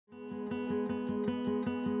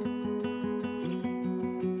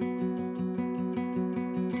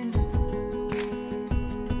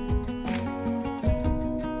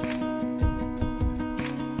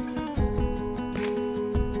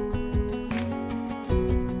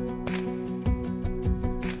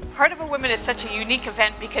Heart of a Woman is such a unique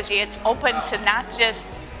event because it's open to not just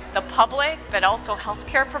the public, but also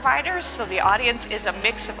healthcare providers. So the audience is a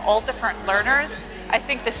mix of all different learners. I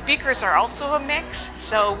think the speakers are also a mix.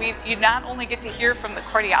 So you not only get to hear from the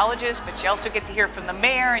cardiologist, but you also get to hear from the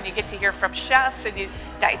mayor, and you get to hear from chefs and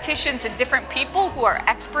dietitians and different people who are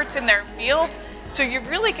experts in their field. So you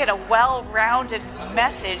really get a well-rounded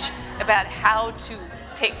message about how to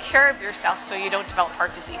take care of yourself so you don't develop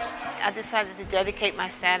heart disease. I decided to dedicate my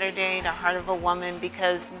Saturday to Heart of a Woman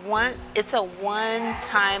because it's a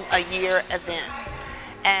one-time-a-year event.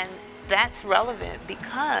 And that's relevant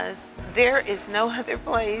because there is no other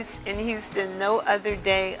place in Houston, no other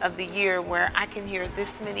day of the year where I can hear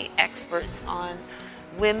this many experts on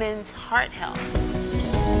women's heart health.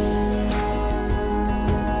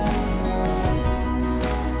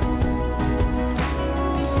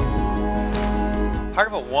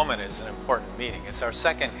 Heart of a Woman is an important meeting. It's our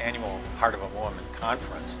second annual Heart of a Woman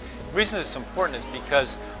conference. The reason it's important is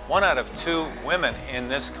because 1 out of 2 women in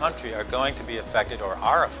this country are going to be affected or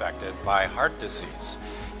are affected by heart disease.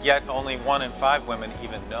 Yet only 1 in 5 women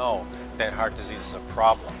even know that heart disease is a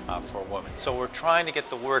problem for women. So we're trying to get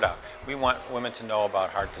the word out. We want women to know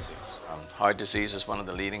about heart disease. Heart disease is one of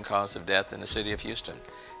the leading causes of death in the city of Houston.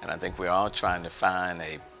 And I think we're all trying to find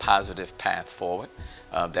a positive path forward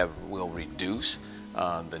that will reduce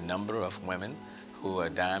the number of women who are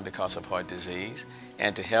dying because of heart disease,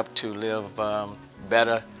 and to help to live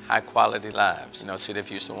better, high-quality lives. You know, City of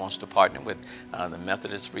Houston wants to partner with the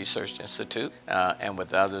Methodist Research Institute and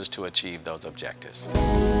with others to achieve those objectives.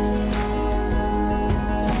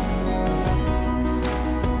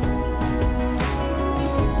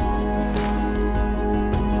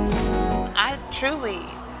 I truly,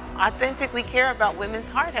 authentically care about women's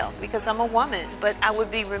heart health because I'm a woman, but I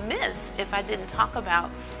would be remiss if I didn't talk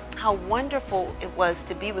about how wonderful it was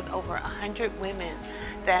to be with over 100 women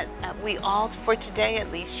that we all, for today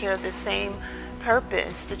at least, share the same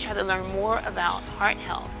purpose to try to learn more about heart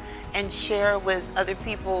health and share with other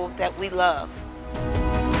people that we love.